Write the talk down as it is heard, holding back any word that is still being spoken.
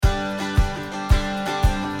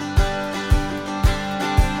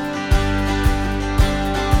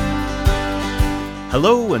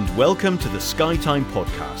Hello and welcome to the SkyTime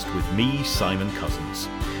podcast with me, Simon Cousins.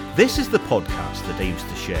 This is the podcast that aims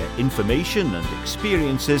to share information and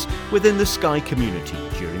experiences within the Sky community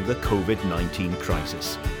during the COVID-19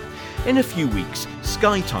 crisis. In a few weeks,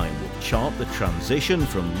 SkyTime will chart the transition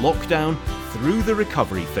from lockdown through the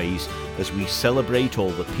recovery phase as we celebrate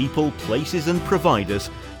all the people, places and providers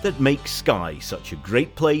that make Sky such a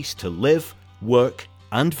great place to live, work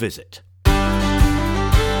and visit.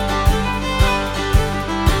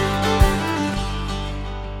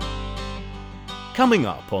 Coming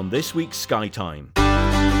up on this week's SkyTime.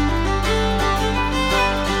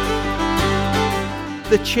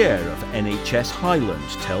 The chair of NHS Highland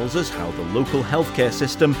tells us how the local healthcare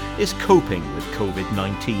system is coping with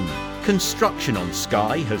COVID-19. Construction on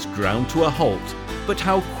Skye has ground to a halt, but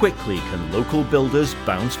how quickly can local builders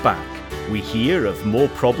bounce back? We hear of more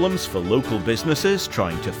problems for local businesses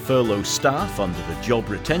trying to furlough staff under the job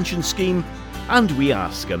retention scheme, and we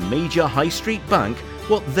ask a major high street bank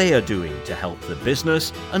what they are doing to help the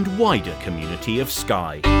business and wider community of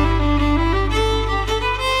Skye.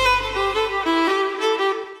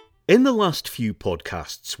 In the last few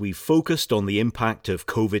podcasts, we've focused on the impact of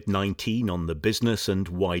COVID-19 on the business and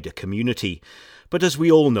wider community. But as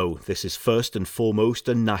we all know, this is first and foremost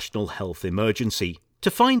a national health emergency. To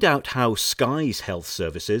find out how Skye's health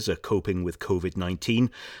services are coping with COVID-19,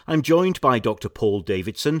 I'm joined by Dr. Paul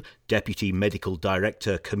Davidson, Deputy Medical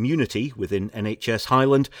Director Community within NHS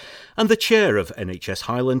Highland, and the Chair of NHS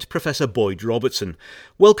Highland, Professor Boyd Robertson.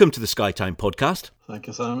 Welcome to the SkyTime podcast. Thank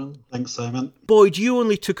you, Simon. Thanks, Simon. Boyd, you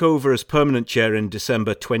only took over as permanent chair in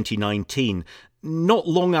December 2019. Not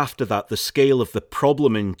long after that, the scale of the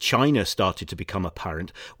problem in China started to become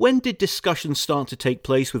apparent. When did discussions start to take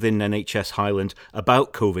place within NHS Highland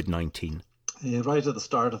about COVID-19? Right at the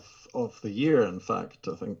start of the year, in fact.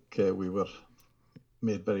 I think we were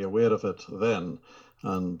made very aware of it then.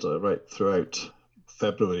 And right throughout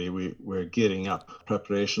February, we were gearing up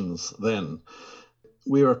preparations then.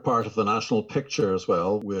 We were part of the national picture as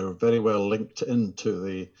well. We're very well linked into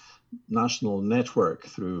the national network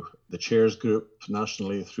through the chairs group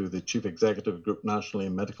nationally, through the chief executive group nationally,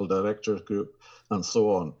 medical directors group, and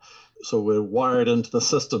so on. So we're wired into the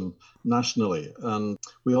system nationally. And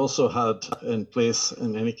we also had in place,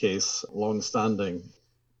 in any case, long-standing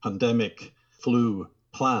pandemic flu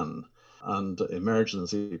plan and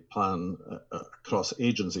emergency plan across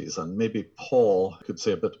agencies. And maybe Paul could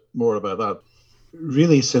say a bit more about that.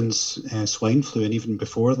 Really, since swine flu, and even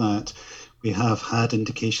before that, we have had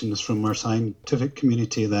indications from our scientific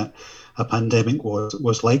community that a pandemic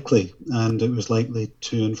was likely, and it was likely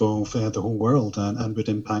to involve the whole world and would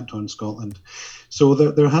impact on Scotland. So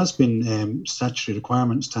there has been statutory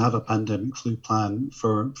requirements to have a pandemic flu plan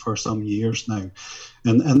for some years now.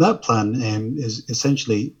 And that plan is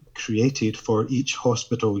essentially created for each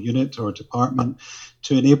hospital unit or department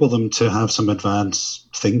to enable them to have some advanced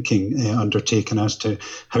thinking undertaken as to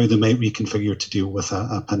how they might reconfigure to deal with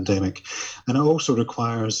a pandemic. And it also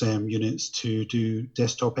requires units to do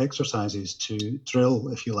desktop exercises to drill,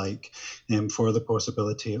 if you like, for the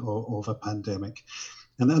possibility of a pandemic.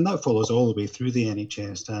 And that follows all the way through the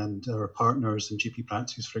NHS, and our partners and GP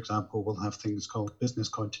practices, for example, will have things called business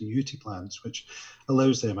continuity plans, which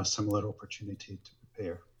allows them a similar opportunity to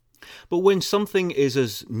prepare. But when something is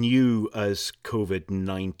as new as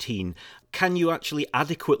COVID-19, can you actually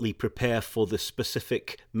adequately prepare for the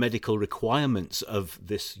specific medical requirements of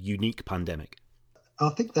this unique pandemic? I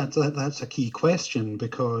think that's a key question,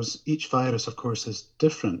 because each virus, of course, is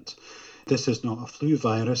different. This is not a flu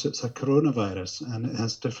virus, it's a coronavirus, and it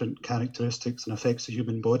has different characteristics and affects the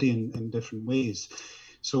human body in different ways.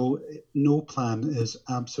 So no plan is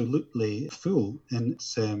absolutely full in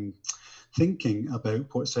its thinking about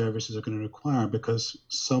what services are going to require, because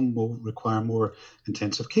some will require more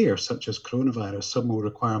intensive care, such as coronavirus. Some will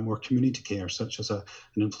require more community care, such as an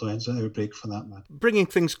influenza outbreak for that matter. Bringing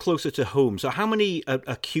things closer to home, so how many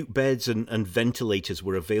acute beds and ventilators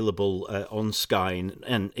were available on Skye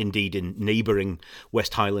and indeed in neighbouring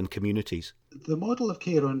West Highland communities? The model of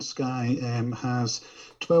care on Skye has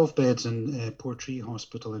 12 beds in Portree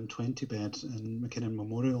Hospital and 20 beds in McKinnon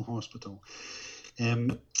Memorial Hospital.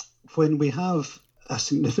 When we have a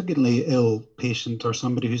significantly ill patient or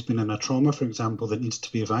somebody who's been in a trauma, for example, that needs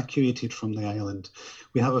to be evacuated from the island,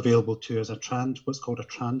 we have available to us what's called a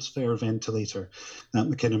transfer ventilator at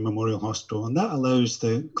McKinnon Memorial Hospital. And that allows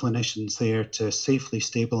the clinicians there to safely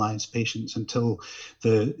stabilise patients until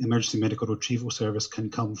the emergency medical retrieval service can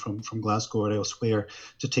come from Glasgow or elsewhere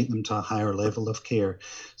to take them to a higher level of care.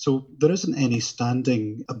 So there isn't any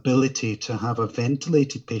standing ability to have a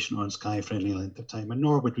ventilated patient on Skye for any length of time, and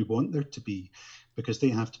nor would we want there to be. because they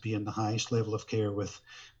have to be in the highest level of care with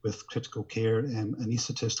critical care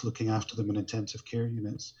anaesthetists looking after them in intensive care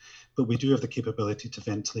units. But we do have the capability to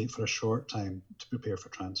ventilate for a short time to prepare for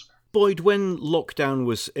transfer. Boyd, when lockdown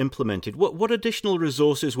was implemented, what additional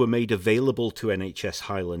resources were made available to NHS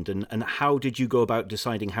Highland, and how did you go about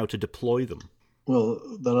deciding how to deploy them? Well,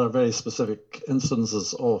 there are very specific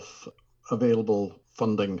instances of available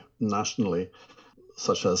funding nationally,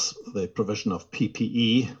 such as the provision of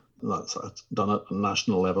PPE. That's done at a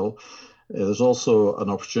national level. There's also an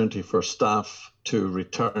opportunity for staff to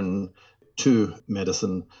return to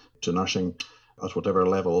medicine, to nursing at whatever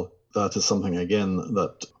level. That is something, again,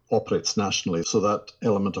 that operates nationally. So that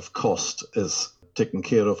element of cost is taken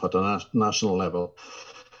care of at a national level.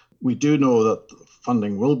 We do know that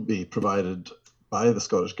funding will be provided by the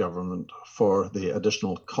Scottish Government for the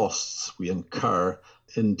additional costs we incur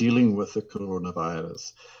in dealing with the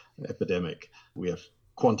coronavirus epidemic. We are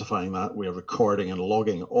quantifying that. We are recording and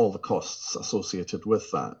logging all the costs associated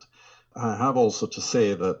with that. I have also to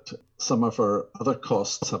say that some of our other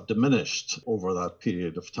costs have diminished over that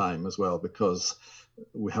period of time as well, because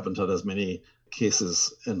we haven't had as many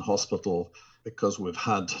cases in hospital, because we've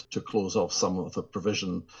had to close off some of the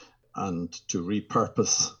provision and to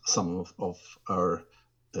repurpose some of our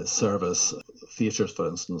service. Theatres, for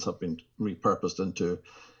instance, have been repurposed into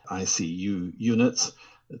ICU units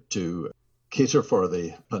to cater for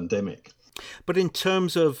the pandemic. But in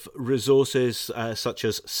terms of resources such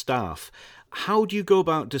as staff, how do you go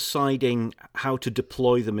about deciding how to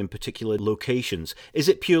deploy them in particular locations? Is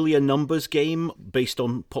it purely a numbers game based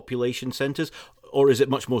on population centres, or is it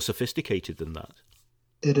much more sophisticated than that?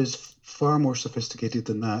 It is far more sophisticated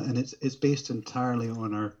than that, and it's based entirely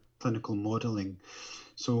on our clinical modelling.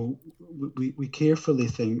 So we carefully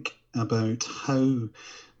think about how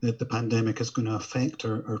the pandemic is going to affect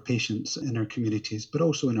our patients in our communities, but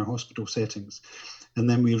also in our hospital settings. And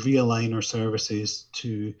then we realign our services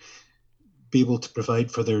to be able to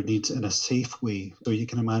provide for their needs in a safe way. So you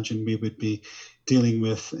can imagine we would be dealing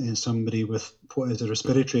with somebody with what is a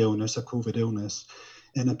respiratory illness, a COVID illness,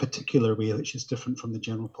 in a particular way which is different from the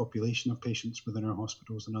general population of patients within our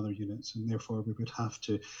hospitals and other units, and therefore we would have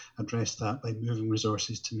to address that by moving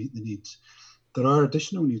resources to meet the needs. There are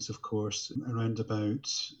additional needs, of course, around about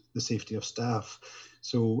the safety of staff.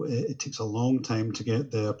 So it takes a long time to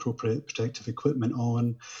get the appropriate protective equipment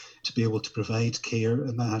on to be able to provide care,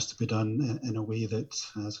 and that has to be done in a way that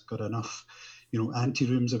has got enough,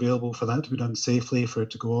 anterooms available for that to be done safely, for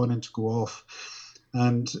it to go on and to go off.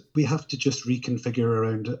 And we have to just reconfigure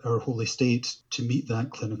around our whole estate to meet that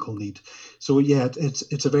clinical need. So yeah,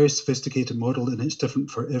 it's a very sophisticated model, and it's different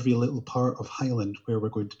for every little part of Highland where we're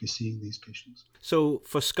going to be seeing these patients. So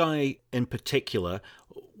for Skye in particular,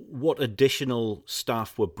 what additional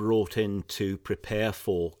staff were brought in to prepare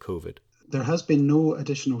for COVID? There has been no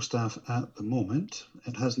additional staff at the moment.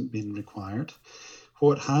 It hasn't been required.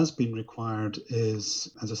 What has been required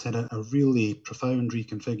is, as I said, a really profound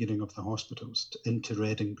reconfiguring of the hospitals into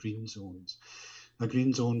red and green zones. A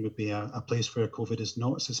green zone would be a place where COVID is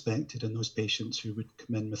not suspected and those patients who would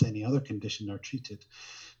come in with any other condition are treated.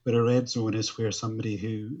 But a red zone is where somebody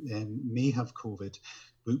who may have COVID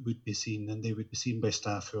would be seen, and they would be seen by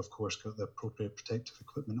staff who, of course, got the appropriate protective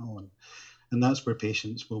equipment on. And that's where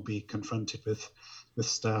patients will be confronted with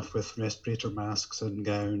staff with respirator masks and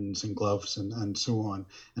gowns and gloves and so on.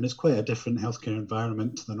 And it's quite a different healthcare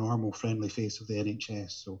environment to the normal friendly face of the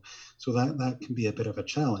NHS. So that can be a bit of a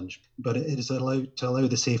challenge. But it is allowed to allow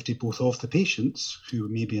the safety both of the patients who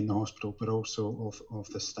may be in the hospital, but also of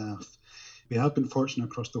the staff. We have been fortunate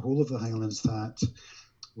across the whole of the Highlands that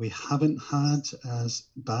we haven't had as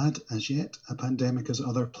bad as yet a pandemic as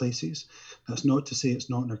other places. That's not to say it's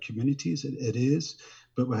not in our communities, it is,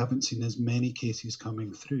 but we haven't seen as many cases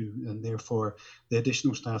coming through, and therefore the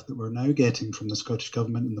additional staff that we're now getting from the Scottish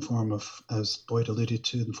Government in the form of, as Boyd alluded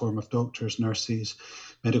to, in the form of doctors, nurses,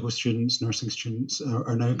 medical students, nursing students,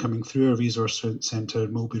 are now coming through our resource centre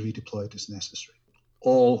and will be redeployed as necessary.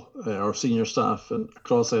 All our senior staff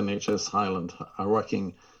across NHS Highland are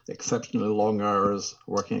working exceptionally long hours,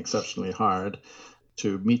 working exceptionally hard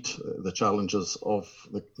to meet the challenges of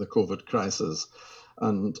the COVID crisis.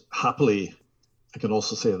 And happily, I can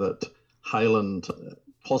also say that Highland,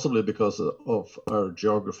 possibly because of our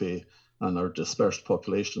geography and our dispersed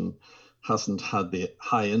population, hasn't had the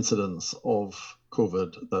high incidence of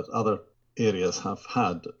COVID that other areas have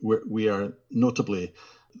had. We are notably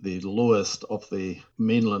the lowest of the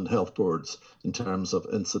mainland health boards in terms of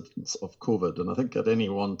incidence of COVID. And I think at any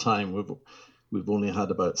one time, we've only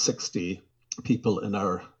had about 60 people in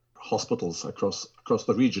our hospitals across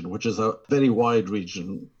the region, which is a very wide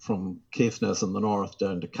region from Caithness in the north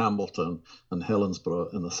down to Campbelltown and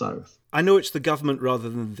Helensburgh in the south. I know it's the government rather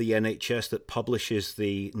than the NHS that publishes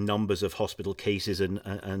the numbers of hospital cases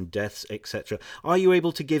and deaths, etc. Are you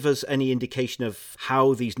able to give us any indication of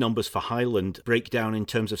how these numbers for Highland break down in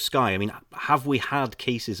terms of Skye? I mean, have we had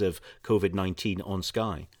cases of COVID-19 on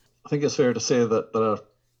Skye? I think it's fair to say that there are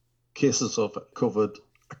cases of COVID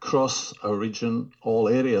across our region, all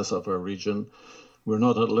areas of our region. We're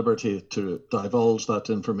not at liberty to divulge that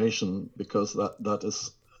information because that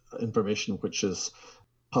is information which is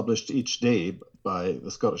published each day by the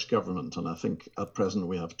Scottish Government. And I think at present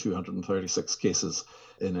we have 236 cases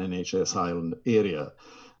in NHS Highland area.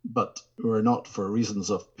 But we're not, for reasons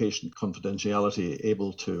of patient confidentiality,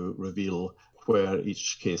 able to reveal where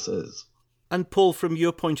each case is. And Paul, from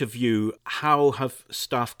your point of view, how have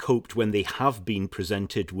staff coped when they have been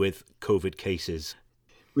presented with COVID cases?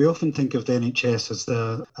 We often think of the NHS as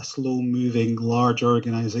a slow-moving, large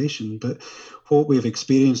organisation, but what we've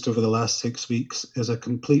experienced over the last 6 weeks is a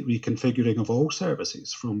complete reconfiguring of all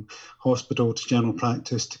services, from hospital to general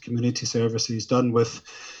practice to community services, done with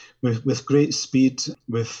great speed,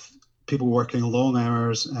 with people working long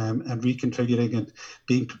hours and reconfiguring and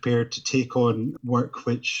being prepared to take on work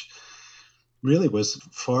which really was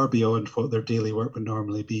far beyond what their daily work would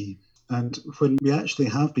normally be. And when we actually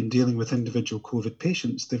have been dealing with individual COVID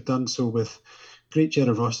patients, they've done so with great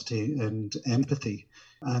generosity and empathy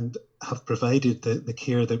and have provided the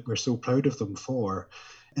care that we're so proud of them for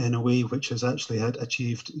in a way which has actually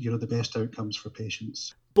achieved the best outcomes for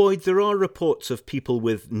patients. Boyd, there are reports of people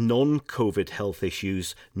with non-COVID health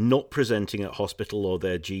issues not presenting at hospital or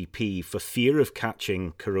their GP for fear of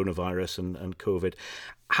catching coronavirus and COVID.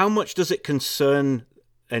 How much does it concern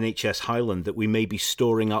NHS Highland that we may be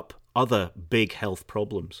storing up other big health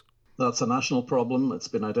problems? That's a national problem. It's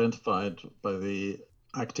been identified by the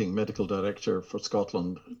acting medical director for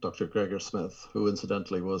Scotland, Dr. Gregor Smith, who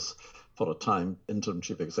incidentally was for a time interim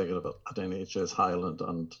chief executive at NHS Highland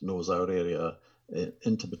and knows our area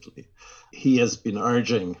intimately. He has been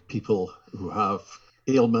urging people who have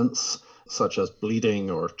ailments such as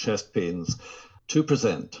bleeding or chest pains to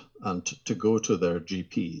present and to go to their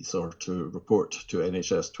GPs or to report to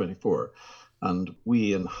NHS 24. And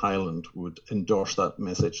we in Highland would endorse that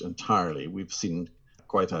message entirely. We've seen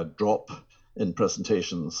quite a drop in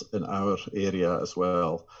presentations in our area as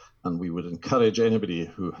well. And we would encourage anybody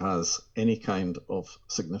who has any kind of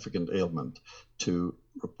significant ailment to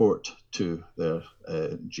report to their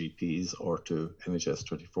GPs or to NHS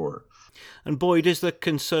 24. And Boyd, is there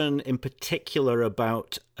concern in particular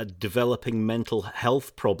about a developing mental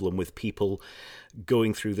health problem with people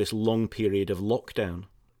going through this long period of lockdown?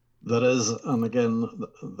 There is, and again,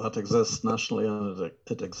 that exists nationally and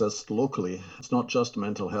it exists locally. It's not just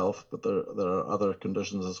mental health, but there are other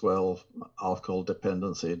conditions as well, alcohol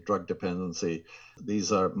dependency, drug dependency.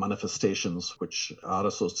 These are manifestations which are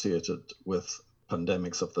associated with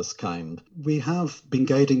pandemics of this kind. We have been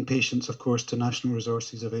guiding patients, of course, to national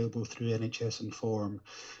resources available through NHS Inform.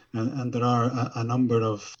 And there are a number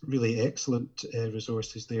of really excellent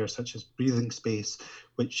resources there, such as Breathing Space,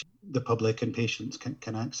 which the public and patients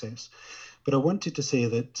can access. But I wanted to say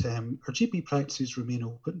that our GP practices remain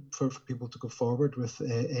open for people to go forward with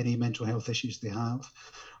any mental health issues they have.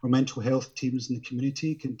 Our mental health teams in the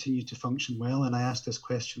community continue to function well. And I asked this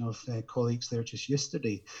question of colleagues there just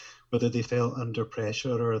yesterday, whether they felt under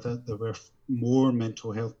pressure or that there were more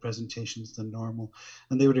mental health presentations than normal.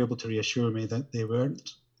 And they were able to reassure me that they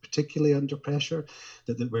weren't particularly under pressure,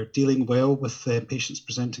 that we're dealing well with patients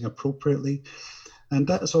presenting appropriately. And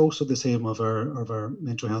that's also the same of our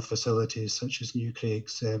mental health facilities, such as New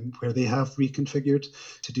Craig's, where they have reconfigured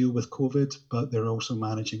to deal with COVID, but they're also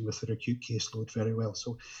managing with their acute caseload very well.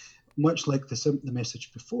 So much like the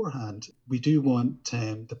message beforehand, we do want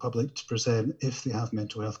the public to present if they have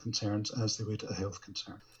mental health concerns as they would a health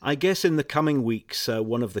concern. I guess in the coming weeks,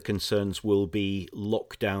 one of the concerns will be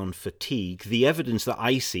lockdown fatigue. The evidence that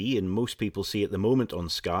I see, and most people see at the moment on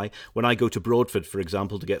Skye, when I go to Broadford, for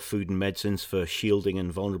example, to get food and medicines for shielding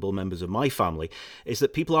and vulnerable members of my family, is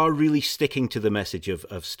that people are really sticking to the message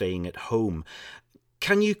of staying at home.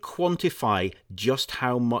 Can you quantify just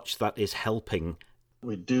how much that is helping?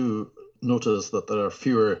 We do notice that there are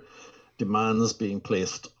fewer demands being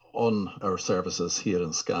placed on our services here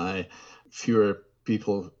in Skye, fewer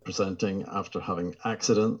people presenting after having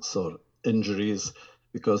accidents or injuries,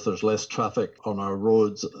 because there's less traffic on our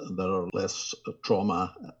roads, there are less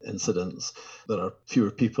trauma incidents, there are fewer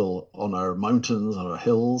people on our mountains, on our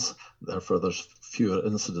hills, therefore there's fewer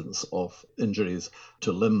incidents of injuries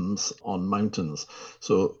to limbs on mountains.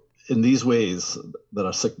 So in these ways, there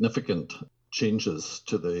are significant changes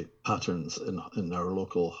to the patterns in our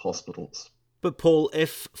local hospitals. But Paul,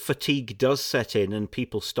 if fatigue does set in and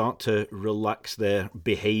people start to relax their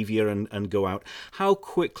behaviour and go out, how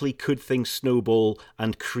quickly could things snowball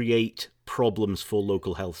and create problems for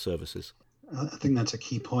local health services? I think that's a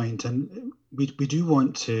key point. And we do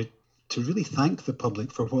want to really thank the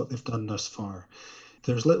public for what they've done thus far.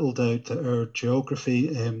 There's little doubt that our geography,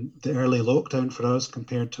 the early lockdown for us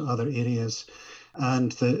compared to other areas,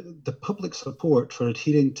 and the public support for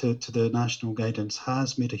adhering to the national guidance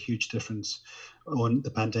has made a huge difference on the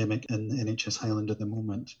pandemic in NHS Highland at the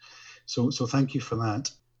moment. So thank you for that.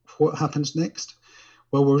 What happens next?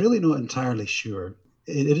 Well, we're really not entirely sure.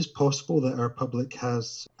 It is possible that our public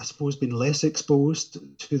has, I suppose, been less exposed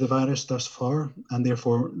to the virus thus far, and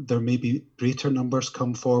therefore there may be greater numbers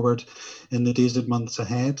come forward in the days and months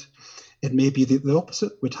ahead. It may be that the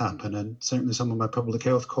opposite would happen, and certainly some of my public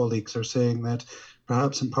health colleagues are saying that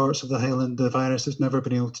perhaps in parts of the Highland the virus has never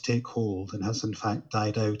been able to take hold and has in fact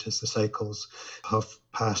died out as the cycles have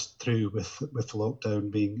passed through with the lockdown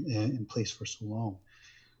being in place for so long.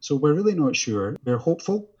 So we're really not sure. We're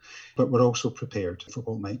hopeful, but we're also prepared for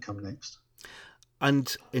what might come next.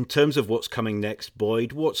 And in terms of what's coming next,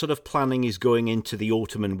 Boyd, what sort of planning is going into the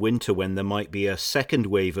autumn and winter when there might be a second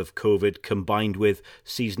wave of COVID combined with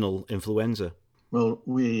seasonal influenza? Well,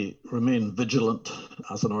 we remain vigilant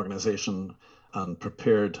as an organisation and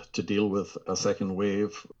prepared to deal with a second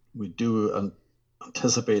wave. We do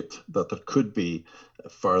anticipate that there could be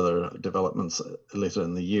further developments later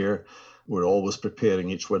in the year. We're always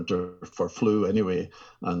preparing each winter for flu anyway,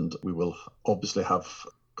 and we will obviously have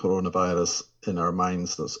coronavirus in our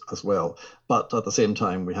minds as well. But at the same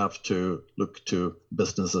time, we have to look to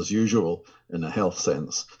business as usual in a health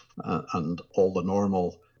sense and all the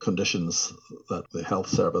normal conditions that the health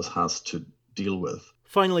service has to deal with.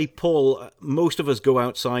 Finally, Paul, most of us go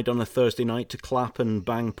outside on a Thursday night to clap and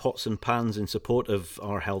bang pots and pans in support of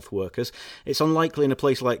our health workers. It's unlikely in a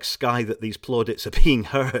place like Skye that these plaudits are being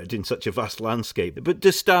heard in such a vast landscape. But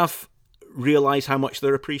do staff realise how much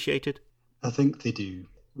they're appreciated? I think they do.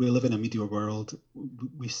 We live in a media world.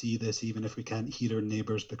 We see this even if we can't hear our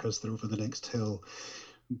neighbours because they're over the next hill.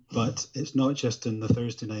 But it's not just in the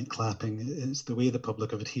Thursday night clapping, it's the way the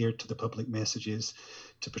public have adhered to the public messages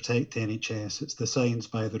to protect the NHS. It's the signs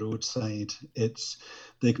by the roadside. It's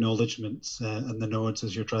the acknowledgements and the nods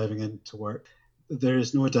as you're driving into work. There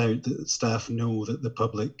is no doubt that staff know that the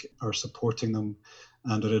public are supporting them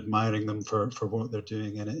and are admiring them for what they're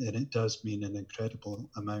doing. And it does mean an incredible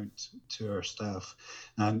amount to our staff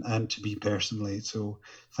and to me personally. So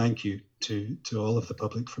thank you to all of the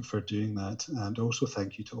public for doing that. And also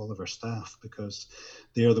thank you to all of our staff, because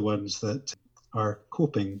they are the ones that are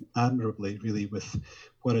coping admirably, really, with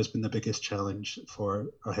what has been the biggest challenge for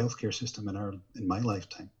our healthcare system in my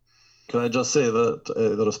lifetime. Can I just say that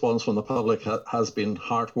the response from the public has been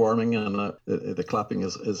heartwarming, and the clapping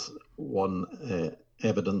is one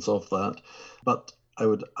evidence of that. But I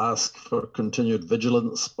would ask for continued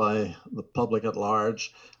vigilance by the public at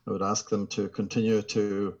large. I would ask them to continue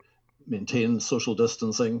to maintain social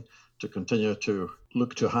distancing, to continue to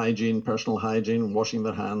look to hygiene, personal hygiene, washing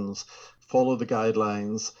their hands, follow the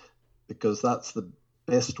guidelines, because that's the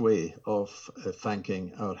best way of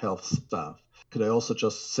thanking our health staff. Could I also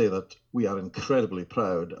just say that we are incredibly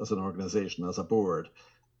proud as an organisation, as a board,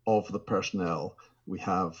 of the personnel we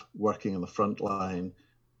have working in the front line,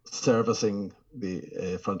 servicing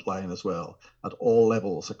the front line as well, at all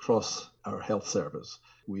levels across our health service.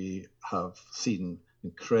 We have seen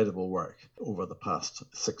incredible work over the past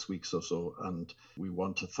 6 weeks or so, and we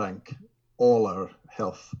want to thank all our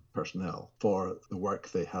health personnel for the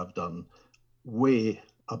work they have done way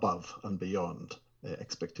above and beyond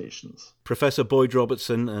expectations. Professor Boyd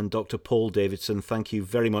Robertson and Dr. Paul Davidson, thank you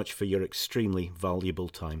very much for your extremely valuable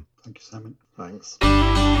time. Thank you, Simon. Thanks.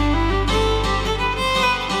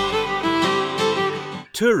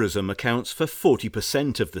 Tourism accounts for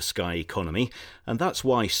 40% of the Skye economy, and that's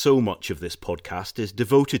why so much of this podcast is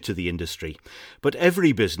devoted to the industry. But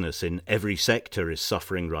every business in every sector is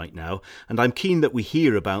suffering right now, and I'm keen that we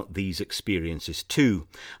hear about these experiences too.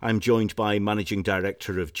 I'm joined by Managing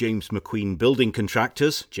Director of James McQueen Building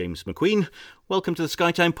Contractors, James McQueen. Welcome to the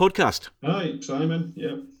SkyTime podcast. Hi, Simon.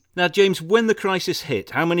 Yeah. Now, James, when the crisis hit,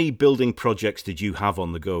 how many building projects did you have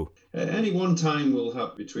on the go? At any one time, we'll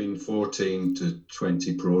have between 14 to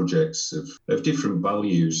 20 projects of different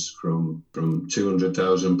values, from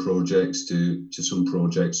 200,000 projects to some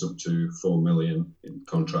projects up to 4 million in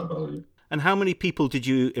contract value. And how many people did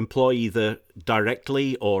you employ either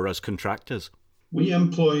directly or as contractors? We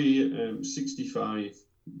employ 65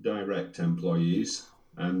 direct employees,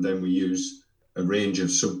 And then we use a range of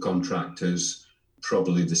subcontractors,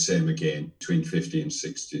 probably the same again, between 50 and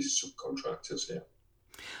 60 subcontractors, yeah.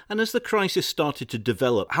 And as the crisis started to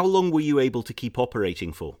develop, how long were you able to keep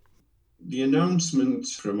operating for? The announcement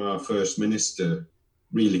from our First Minister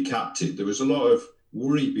really capped it. There was a lot of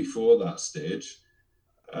worry before that stage.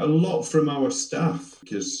 A lot from our staff,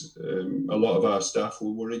 because a lot of our staff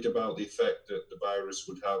were worried about the effect that the virus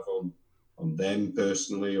would have on them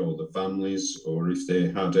personally, or the families, or if they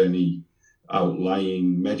had any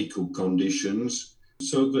outlying medical conditions.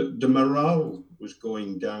 So the morale was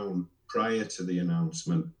going down prior to the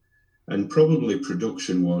announcement, and probably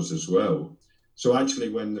production was as well. So actually,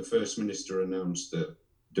 when the First Minister announced that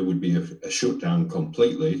there would be a shutdown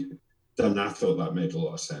completely, then I thought that made a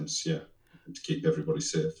lot of sense, yeah, to keep everybody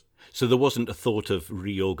safe. So there wasn't a thought of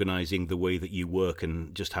reorganising the way that you work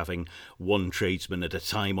and just having one tradesman at a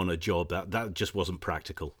time on a job. That just wasn't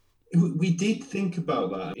practical. We did think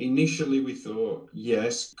about that. Initially, we thought,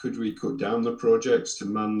 yes, could we cut down the projects to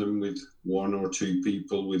man them with one or two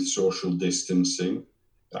people with social distancing?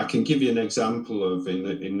 I can give you an example of I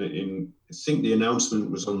think the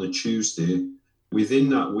announcement was on the Tuesday. Within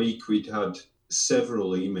that week, we'd had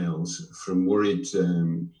several emails from worried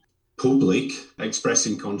public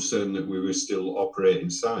expressing concern that we were still operating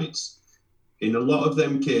sites. In a lot of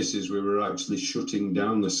them cases, we were actually shutting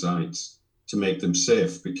down the sites to make them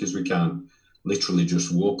safe, because we can't literally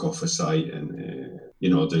just walk off a site, and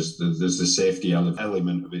there's the safety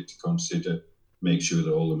element of it to consider. Make sure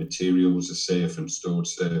that all the materials are safe and stored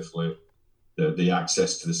safely. The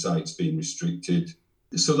access to the site's been restricted.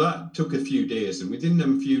 So that took a few days, and within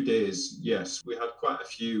them few days, yes, we had quite a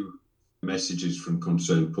few messages from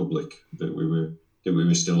concerned public that we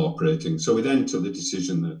were still operating. So we then took the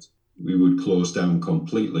decision that we would close down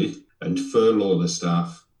completely and furlough the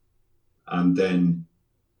staff, and then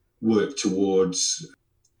work towards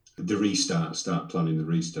the restart, start planning the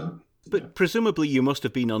restart. But presumably you must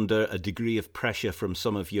have been under a degree of pressure from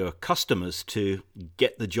some of your customers to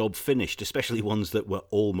get the job finished, especially ones that were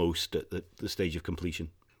almost at the stage of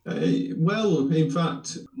completion. Well, in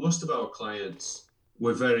fact, most of our clients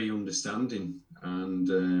were very understanding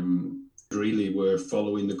and really were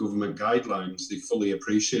following the government guidelines. They fully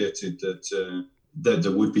appreciated that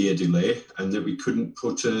there would be a delay, and that we couldn't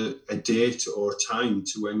put a date or time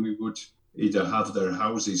to when we would either have their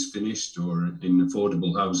houses finished, or in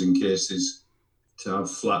affordable housing cases, to have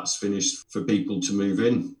flats finished for people to move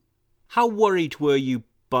in. How worried were you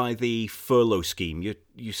by the furlough scheme?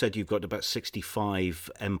 You said you've got about 65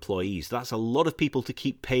 employees. That's a lot of people to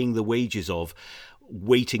keep paying the wages of,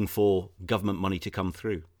 waiting for government money to come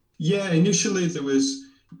through. Yeah, initially there was,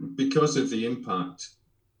 because of the impact,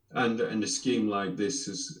 and a scheme like this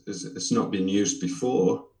has not been used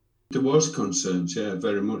before, there was concerns, yeah,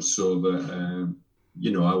 very much so, that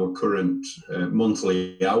our current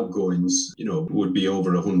monthly outgoings, would be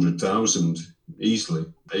over 100,000 easily,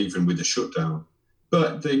 even with a shutdown.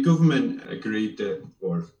 But the government agreed that,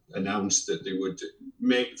 or announced that they would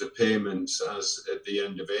make the payments as at the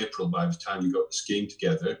end of April, by the time we got the scheme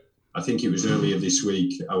together. I think it was earlier this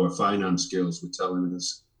week, our finance girls were telling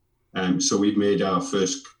us. So we've made our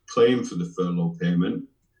first claim for the furlough payment,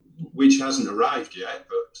 which hasn't arrived yet,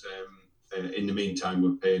 but in the meantime,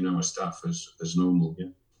 we're paying our staff as normal. Yeah.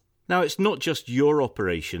 Now, it's not just your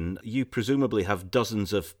operation. You presumably have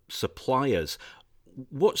dozens of suppliers.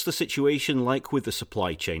 What's the situation like with the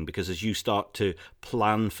supply chain? Because as you start to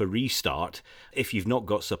plan for restart, if you've not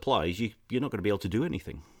got supplies, you're not going to be able to do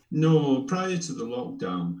anything. No, prior to the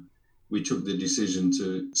lockdown, we took the decision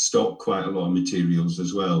to stock quite a lot of materials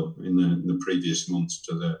as well in the previous months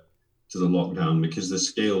to the lockdown, because the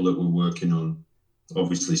scale that we're working on,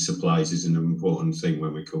 obviously supplies is an important thing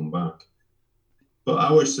when we come back. But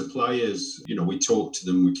our suppliers, we talk to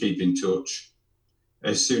them, we keep in touch.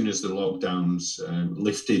 As soon as the lockdowns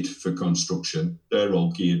lifted for construction, they're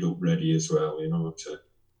all geared up ready as well,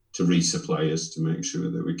 to resupply us, to make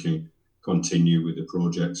sure that we can continue with the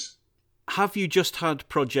projects. Have you just had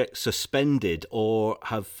projects suspended, or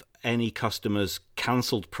have any customers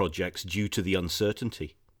cancelled projects due to the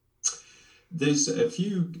uncertainty? There's a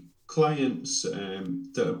few clients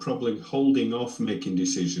that are probably holding off making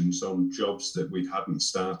decisions on jobs that we hadn't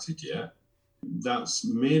started yet. That's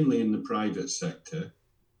mainly in the private sector.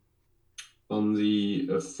 On the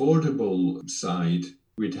affordable side,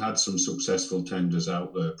 we'd had some successful tenders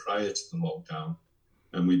out there prior to the lockdown,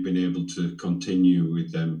 and we've been able to continue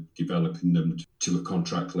with them, developing them to a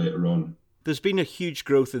contract later on. There's been a huge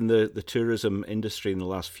growth in the tourism industry in the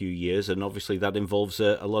last few years, and obviously that involves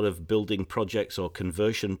a lot of building projects or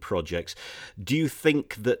conversion projects. Do you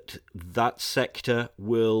think that sector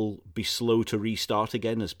will be slow to restart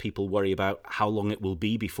again as people worry about how long it will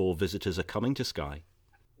be before visitors are coming to Skye?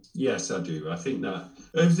 Yes, I do. I think that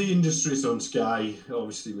if the industry's on Skye,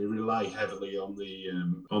 obviously we rely heavily on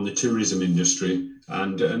the tourism industry,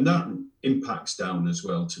 and that impacts down as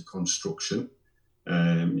well to construction.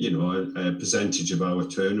 A percentage of our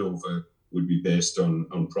turnover would be based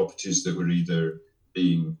on properties that were either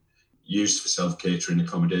being used for self-catering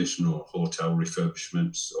accommodation or hotel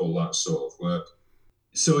refurbishments, all that sort of work.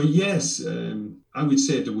 So yes, I would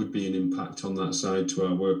say there would be an impact on that side to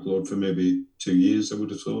our workload for maybe 2 years, I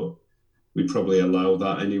would have thought. We'd probably allow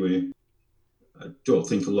that anyway. I don't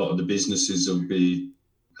think a lot of the businesses will be,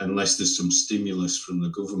 unless there's some stimulus from the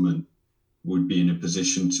government, would be in a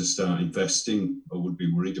position to start investing or would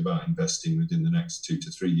be worried about investing within the next 2 to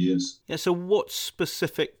 3 years. Yeah, so what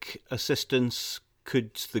specific assistance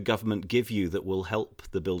could the government give you that will help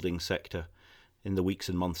the building sector in the weeks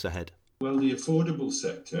and months ahead? Well, the affordable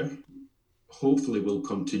sector hopefully will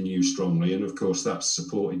continue strongly, and of course that's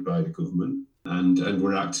supported by the government. And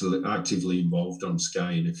we're actively involved on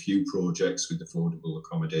Skye in a few projects with affordable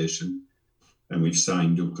accommodation, and we've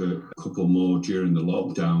signed up a couple more during the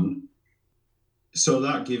lockdown. So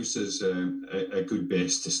that gives us a good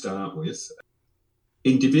base to start with.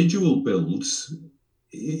 Individual builds,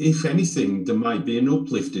 if anything, there might be an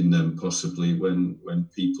uplift in them possibly when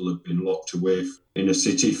people have been locked away in a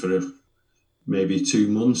city for maybe 2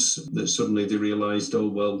 months, that suddenly they realised, oh,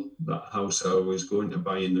 well, that house I was going to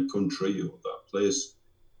buy in the country or that place,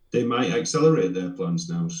 they might accelerate their plans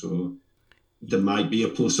now. So there might be a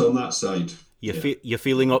plus on that side. You're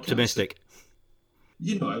feeling optimistic?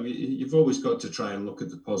 You've always got to try and look at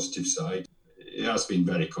the positive side. It has been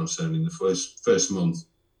very concerning. The first month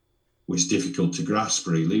was difficult to grasp,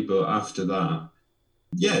 really, but after that,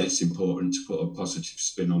 yeah, it's important to put a positive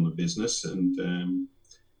spin on the business and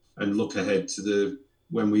look ahead to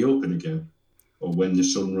when we open again or when the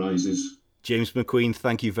sun rises. James McQueen,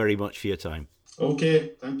 thank you very much for your time.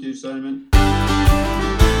 Okay, thank you, Simon.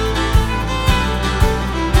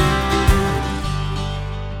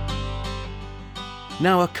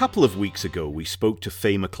 Now, a couple of weeks ago, we spoke to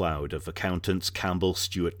Faye McLeod of accountants Campbell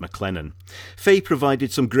Stewart McLennan. Faye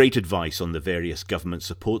provided some great advice on the various government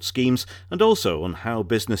support schemes and also on how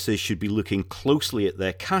businesses should be looking closely at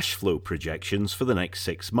their cash flow projections for the next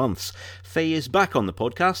 6 months. Faye is back on the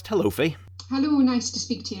podcast. Hello, Faye. Hello, nice to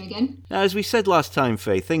speak to you again. Now, as we said last time,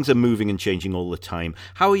 Faye, things are moving and changing all the time.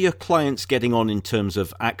 How are your clients getting on in terms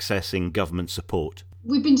of accessing government support?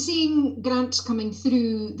 We've been seeing grants coming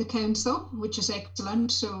through the council, which is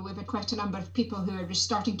excellent. So we've had quite a number of people who are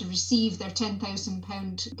starting to receive their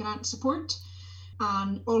 £10,000 grant support.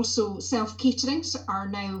 And also self-caterings are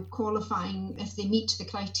now qualifying if they meet the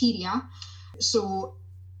criteria. So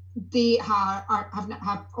they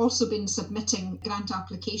have also been submitting grant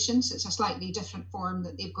applications. It's a slightly different form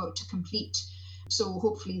that they've got to complete. So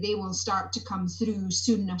hopefully they will start to come through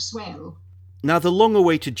soon as well. Now, the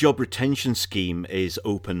long-awaited job retention scheme is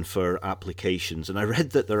open for applications, and I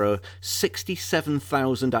read that there are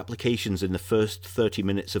 67,000 applications in the first 30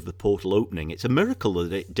 minutes of the portal opening. It's a miracle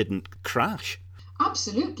that it didn't crash.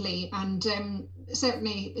 Absolutely, and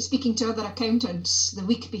certainly speaking to other accountants the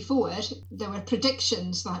week before, there were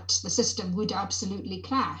predictions that the system would absolutely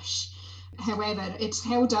crash. However, it's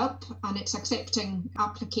held up and it's accepting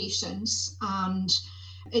applications, and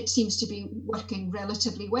it seems to be working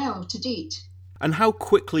relatively well to date. And how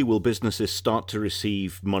quickly will businesses start to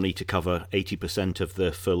receive money to cover 80% of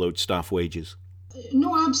the furloughed staff wages?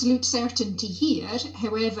 No absolute certainty here.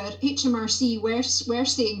 However, HMRC were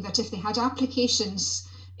saying that if they had applications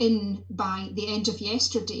in by the end of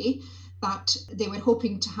yesterday, that they were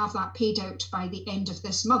hoping to have that paid out by the end of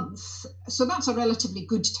this month. So that's a relatively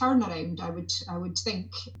good turnaround, I would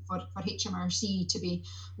think, for HMRC to be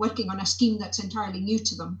working on a scheme that's entirely new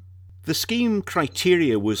to them. The scheme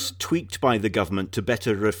criteria was tweaked by the government to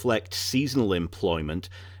better reflect seasonal employment,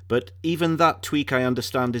 but even that tweak, I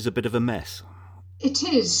understand, is a bit of a mess. It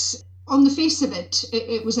is. On the face of it,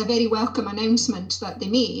 it was a very welcome announcement that they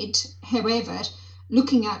made. However,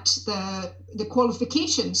 looking at the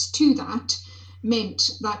qualifications to that meant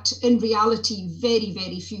that in reality, very,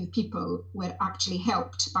 very few people were actually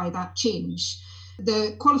helped by that change.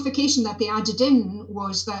 The qualification that they added in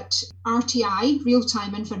was that RTI,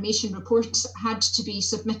 real-time information reports, had to be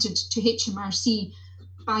submitted to HMRC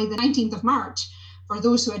by the 19th of March for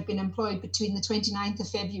those who had been employed between the 29th of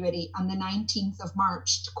February and the 19th of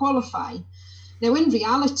March to qualify. Now, in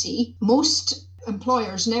reality, most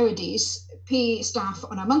employers nowadays pay staff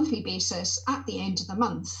on a monthly basis at the end of the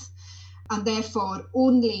month, and therefore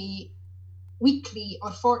only weekly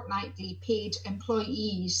or fortnightly paid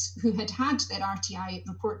employees who had their RTI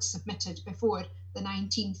reports submitted before the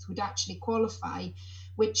 19th would actually qualify,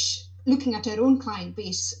 which, looking at our own client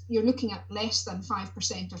base, you're looking at less than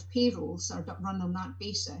 5% of payrolls are run on that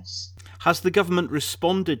basis. Has the government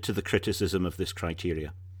responded to the criticism of this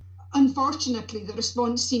criteria? Unfortunately, the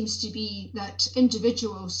response seems to be that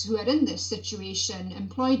individuals who are in this situation,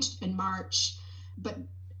 employed in March, but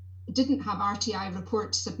didn't have RTI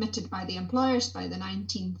reports submitted by the employers by the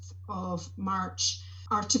 19th of March,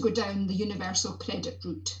 are to go down the universal credit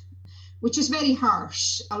route, which is very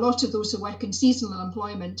harsh. A lot of those who work in seasonal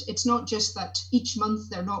employment, it's not just that each month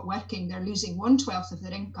they're not working, they're losing 1/12 of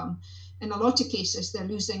their income. In a lot of cases, they're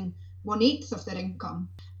losing 1/8 of their income.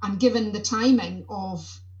 And given the timing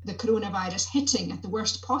of the coronavirus hitting at the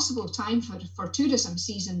worst possible time for tourism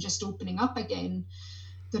season just opening up again,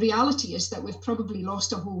 the reality is that we've probably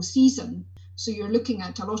lost a whole season. So you're looking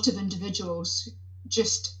at a lot of individuals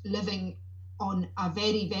just living on a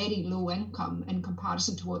very, very low income in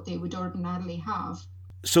comparison to what they would ordinarily have.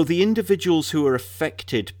 So the individuals who are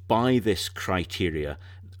affected by this criteria,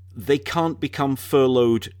 they can't become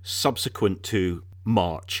furloughed subsequent to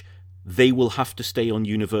March. They will have to stay on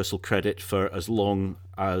universal credit for as long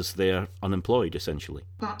as they're unemployed, essentially.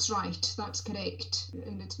 That's right, that's correct.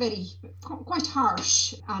 And it's quite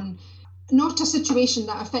harsh, and not a situation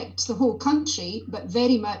that affects the whole country, but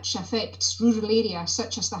very much affects rural areas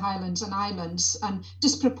such as the Highlands and Islands, and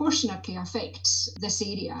disproportionately affects this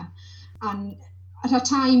area. And at a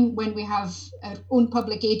time when we have our own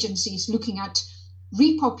public agencies looking at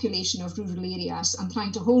repopulation of rural areas and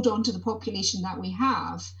trying to hold on to the population that we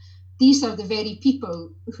have, these are the very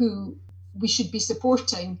people who we should be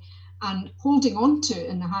supporting and holding on to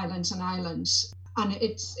in the Highlands and Islands. And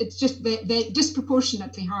it's just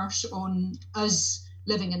disproportionately harsh on us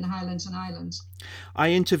living in the Highlands and Islands.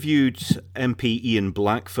 I interviewed MP Ian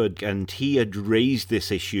Blackford, and he had raised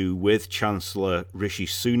this issue with Chancellor Rishi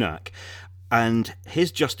Sunak. And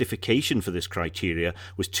his justification for this criteria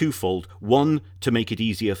was twofold. One, to make it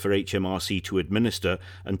easier for HMRC to administer,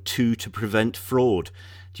 and two, to prevent fraud.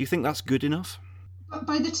 Do you think that's good enough? But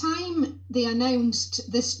by the time they announced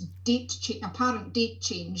this apparent date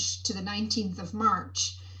change to the 19th of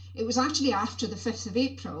March, it was actually after the 5th of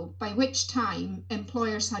April, by which time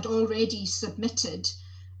employers had already submitted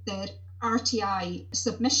their RTI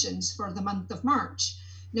submissions for the month of March.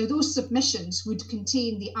 Now, those submissions would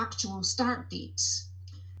contain the actual start dates,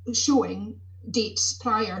 showing dates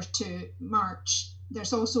prior to March.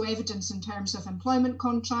 There's also evidence in terms of employment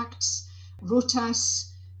contracts, rotas,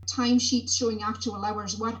 timesheets showing actual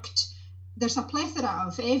hours worked. There's a plethora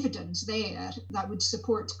of evidence there that would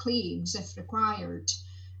support claims if required.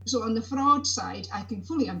 So on the fraud side, I can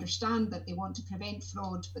fully understand that they want to prevent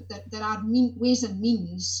fraud, but there are ways and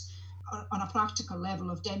means on a practical level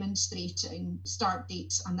of demonstrating start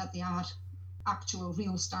dates and that they are actual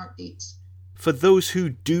real start dates. For those who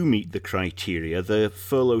do meet the criteria, the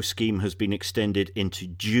furlough scheme has been extended into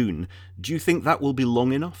June. Do you think that will be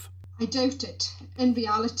long enough? I doubt it. In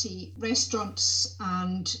reality, restaurants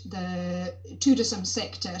and the tourism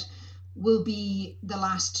sector will be the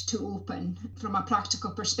last to open. From a practical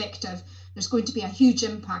perspective, there's going to be a huge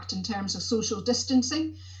impact in terms of social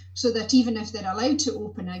distancing, so that even if they're allowed to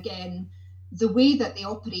open again, the way that they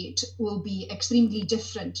operate will be extremely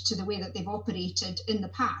different to the way that they've operated in the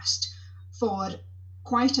past for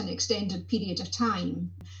quite an extended period of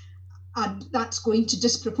time. And that's going to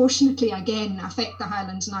disproportionately, again, affect the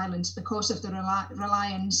Highlands and Islands because of the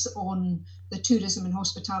reliance on the tourism and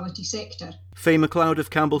hospitality sector. Faye McLeod of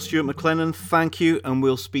Campbell Stuart McLennan, thank you, and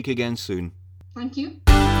we'll speak again soon. Thank you.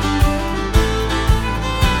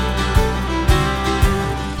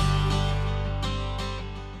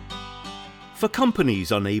 For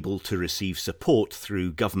companies unable to receive support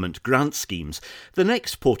through government grant schemes, the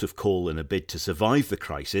next port of call in a bid to survive the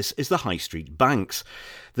crisis is the high street banks.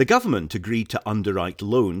 The government agreed to underwrite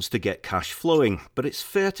loans to get cash flowing, but it's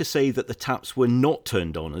fair to say that the taps were not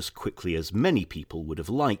turned on as quickly as many people would have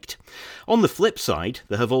liked. On the flip side,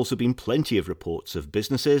 there have also been plenty of reports of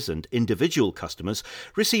businesses and individual customers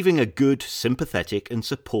receiving a good, sympathetic and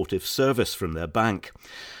supportive service from their bank.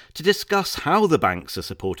 To discuss how the banks are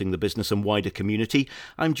supporting the business and wider community,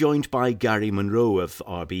 I'm joined by Gary Munro of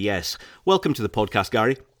RBS. Welcome to the podcast,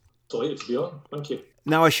 Gary. Delighted to be on. Thank you.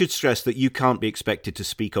 Now, I should stress that you can't be expected to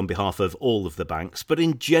speak on behalf of all of the banks, but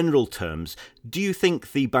in general terms, do you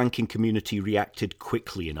think the banking community reacted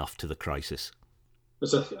quickly enough to the crisis?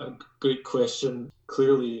 It's a great question.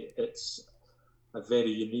 Clearly, it's a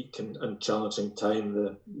very unique and challenging time.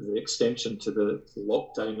 The extension to the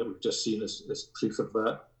lockdown that we've just seen is proof of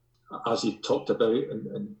that, as you talked about.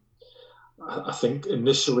 And I think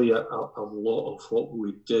initially a lot of what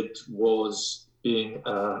we did was being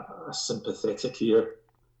a sympathetic ear.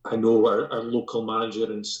 I know our local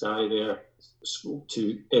manager in Skye there spoke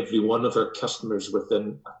to every one of our customers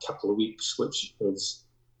within a couple of weeks, which is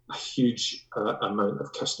a huge amount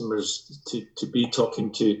of customers to be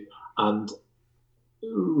talking to. And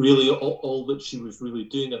really all that she was really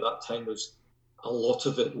doing at that time was, a lot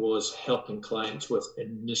of it was helping clients with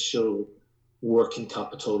initial working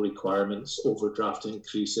capital requirements, overdraft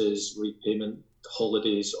increases, repayment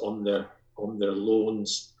holidays on their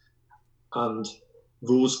loans. And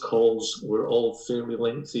those calls were all fairly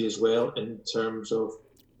lengthy as well, in terms of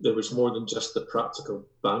there was more than just the practical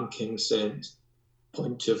banking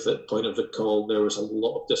point of the call. There was a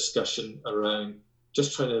lot of discussion around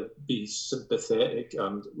just trying to be sympathetic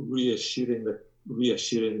and reassuring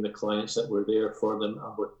the clients that we're there for them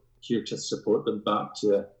and we're here to support them back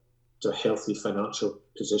to a healthy financial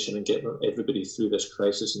position and get everybody through this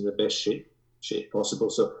crisis in the best shape possible.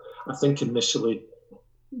 So I think initially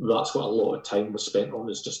that's what a lot of time was spent on,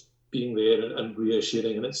 is just being there and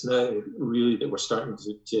reassuring. And it's now really that we're starting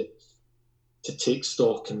to take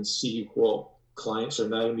stock and see what clients are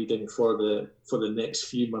now needing for the next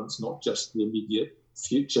few months, not just the immediate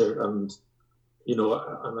future. And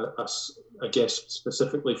I guess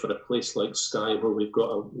specifically for a place like Skye, where we've got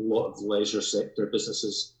a lot of leisure sector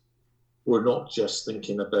businesses, we're not just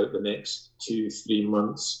thinking about the next 2-3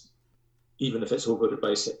 months. Even if it's over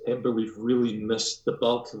by September, we've really missed the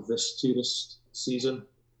bulk of this tourist season.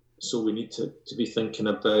 So we need to be thinking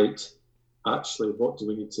about, actually, what do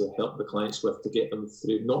we need to help the clients with to get them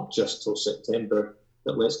through, not just till September,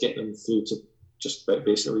 but let's get them through to just about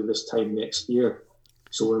basically this time next year.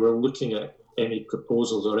 So when we're looking at any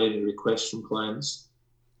proposals or any requests from clients,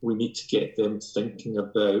 we need to get them thinking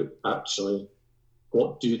about, actually,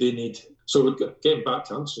 what do they need? So we're getting back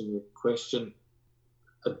to answering your question.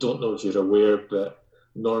 I don't know if you're aware, but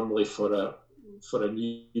normally for a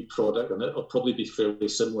new product, and it'll probably be fairly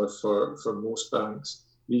similar for most banks,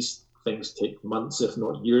 these things take months, if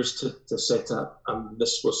not years, to set up. And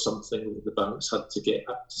this was something that the banks had to get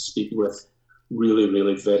up to speed with really,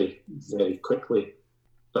 really very, very quickly.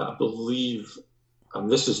 But I believe, and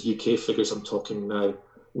this is UK figures I'm talking now,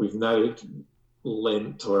 we've now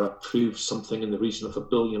lent or approved something in the region of £1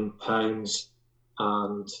 billion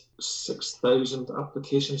and 6,000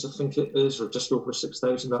 applications, I think it is, or just over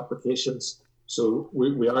 6,000 applications. So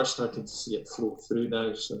we are starting to see it flow through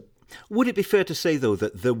now. So. Would it be fair to say, though,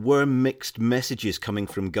 that there were mixed messages coming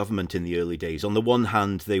from government in the early days? On the one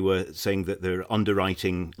hand, they were saying that they're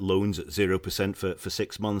underwriting loans at 0% for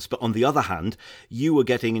 6 months. But on the other hand, you were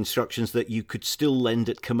getting instructions that you could still lend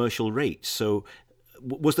at commercial rates. So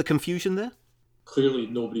was there confusion there? Clearly,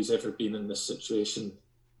 nobody's ever been in this situation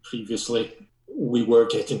previously. We were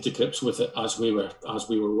getting to grips with it as we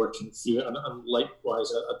were working through it. And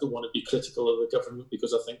likewise, I don't want to be critical of the government,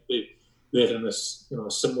 because I think they're in this, a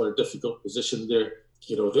similar difficult position.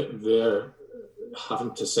 They're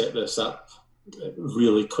having to set this up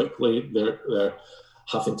really quickly. They're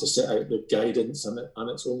having to set out the guidance, and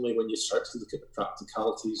it's only when you start to look at the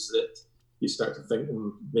practicalities that you start to think,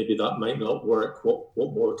 maybe that might not work. What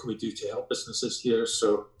more can we do to help businesses here?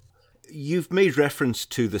 So. You've made reference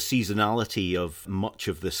to the seasonality of much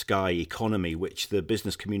of the Skye economy, which the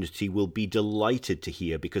business community will be delighted to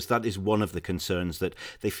hear, because that is one of the concerns, that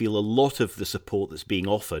they feel a lot of the support that's being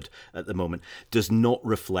offered at the moment does not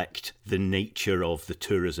reflect the nature of the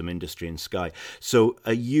tourism industry in Skye. So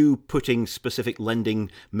are you putting specific lending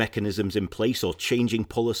mechanisms in place or changing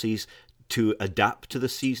policies to adapt to the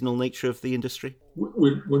seasonal nature of the industry?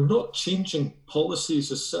 We're not changing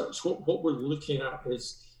policies as such. What we're looking at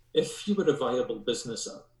is, if you were a viable business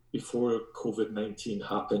before COVID-19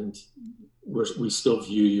 happened, we still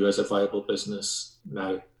view you as a viable business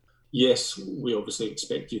now. Yes, we obviously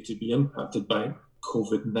expect you to be impacted by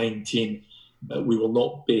COVID-19, but we will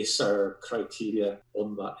not base our criteria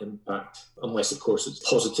on that impact, unless, of course, it's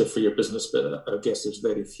positive for your business. But I guess there's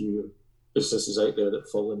very few businesses out there that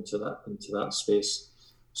fall into that space.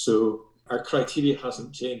 So our criteria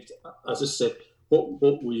hasn't changed. As I said,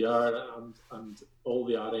 what we are, and all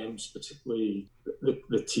the RMs, particularly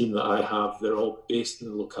the team that I have, they're all based in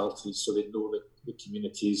the localities, so they know the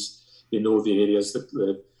communities, they know the areas.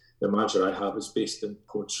 The manager I have is based in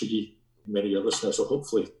Portree. Many of your listeners will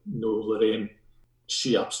hopefully know Lorraine.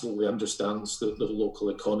 She absolutely understands the local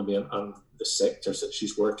economy and the sectors that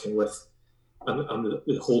she's working with, and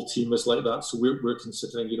the whole team is like that. So we're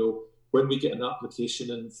considering, when we get an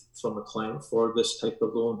application in from a client for this type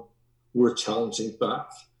of loan, we're challenging back,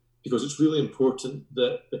 because it's really important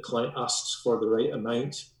that the client asks for the right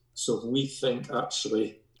amount. So if we think,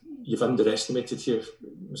 actually, you've underestimated here,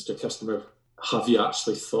 Mr. Customer, have you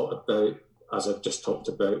actually thought about, as I've just talked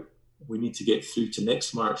about, we need to get through to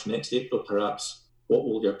next March, next April perhaps, what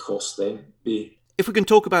will your costs then be? If we can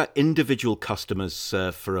talk about individual customers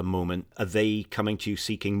for a moment, are they coming to you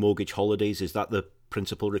seeking mortgage holidays? Is that the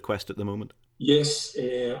principal request at the moment? Yes,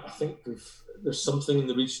 I think there's something in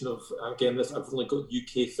the region of, again, I've only got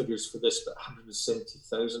UK figures for this, but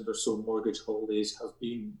 170,000 or so mortgage holidays have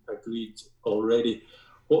been agreed already.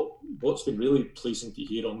 What's been really pleasing to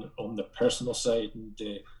hear on the personal side, and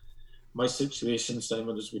my situation,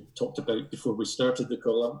 Simon, as we talked about before we started the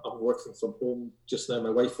call, I'm working from home just now. My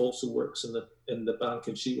wife also works in the bank,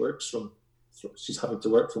 and she's having to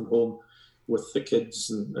work from home with the kids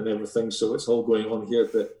and everything, so it's all going on here.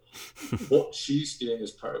 But what she's doing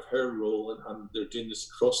as part of her role, and they're doing this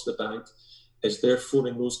across the bank, is they're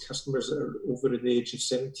phoning those customers that are over the age of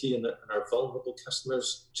 70 and are vulnerable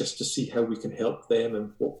customers, just to see how we can help them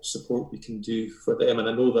and what support we can do for them. And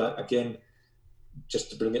I know that, again,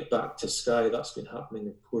 just to bring it back to Skye, that's been happening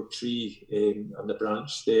in Portree and the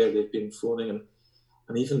branch there. They've been phoning,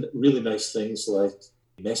 and even really nice things like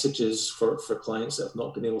messages for clients that have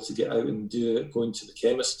not been able to get out and do it, going to the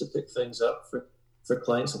chemist to pick things up for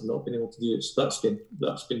clients that have not been able to do it. So that's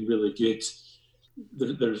been really good.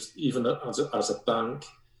 There's even as a bank,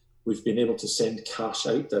 we've been able to send cash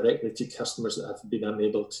out directly to customers that have been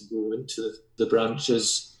unable to go into the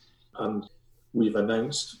branches, and we've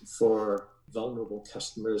announced for vulnerable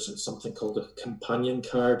customers and something called a companion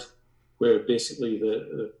card, where basically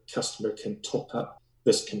the customer can top up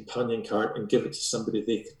this companion card and give it to somebody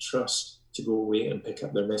they can trust to go away and pick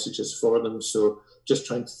up their messages for them. So just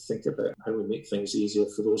trying to think about how we make things easier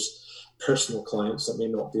for those personal clients that may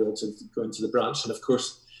not be able to go into the branch. And of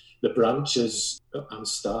course, the branches and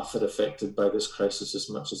staff are affected by this crisis as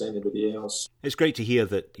much as anybody else. It's great to hear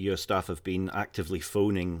that your staff have been actively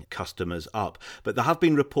phoning customers up, but there have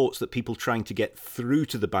been reports that people trying to get through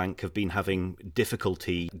to the bank have been having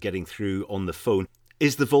difficulty getting through on the phone.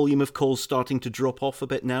 Is the volume of calls starting to drop off a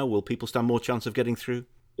bit now? Will people stand more chance of getting through?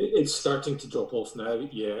 It's starting to drop off now,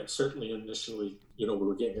 yeah. Certainly initially, we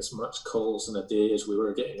were getting as much calls in a day as we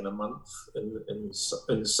were getting in a month in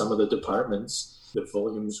some of the departments. The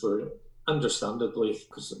volumes were, understandably,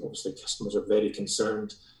 because obviously customers are very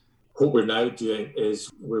concerned. What we're now doing is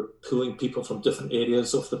we're pulling people from different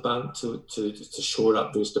areas of the bank to shore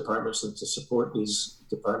up those departments and to support these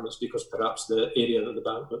departments, because perhaps the area of the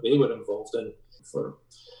bank that they were involved in, for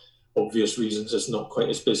obvious reasons, is not quite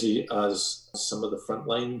as busy as some of the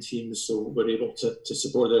frontline teams, so we're able to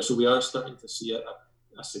support there. So we are starting to see a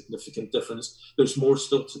significant difference. There's more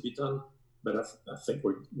still to be done, but I think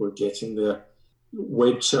we're getting there.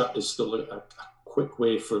 Web chat is still a quick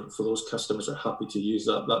way for those customers that are happy to use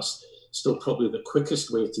that. That's still probably the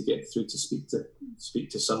quickest way to get through to speak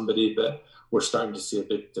to somebody, but we're starting to see a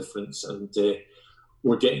big difference, and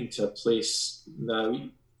we're getting to a place now,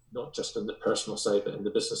 not just on the personal side, but in the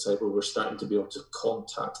business side, where we're starting to be able to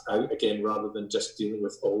contact out again, rather than just dealing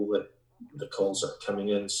with all the calls that are coming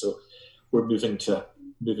in. So we're moving to a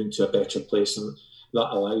better place, and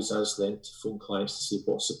that allows us then to phone clients to see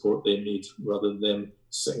what support they need, rather than them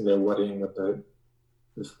sitting there worrying about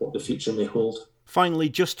what the future may hold. Finally,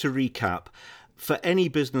 just to recap, for any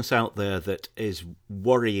business out there that is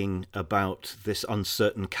worrying about this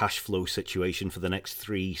uncertain cash flow situation for the next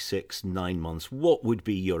 3, 6, 9 months, what would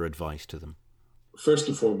be your advice to them? First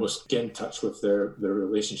and foremost, get in touch with their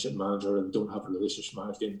relationship manager, or they don't have a relationship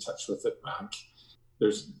manager, get in touch with the bank.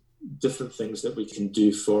 There's different things that we can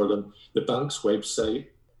do for them. The bank's website,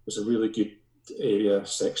 there's a really good area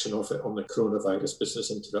section of it on the coronavirus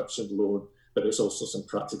business interruption loan, but there's also some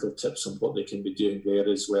practical tips on what they can be doing there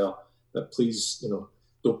as well. But please,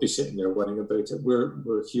 don't be sitting there worrying about it. We're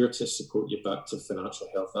here to support you back to financial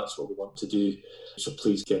health. That's what we want to do. So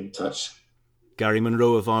please get in touch. Gary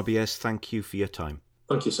Munro of RBS, thank you for your time.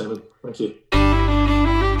 Thank you, Simon. Thank you.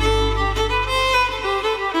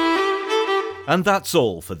 And that's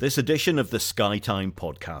all for this edition of the Skye Time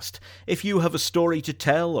podcast. If you have a story to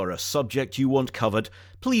tell or a subject you want covered,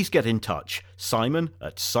 please get in touch.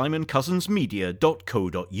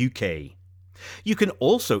 simon@simoncousinsmedia.co.uk. You can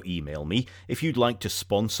also email me if you'd like to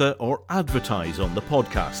sponsor or advertise on the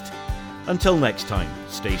podcast. Until next time,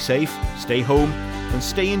 stay safe, stay home, and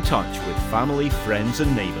stay in touch with family, friends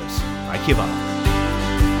and neighbours. Akiva.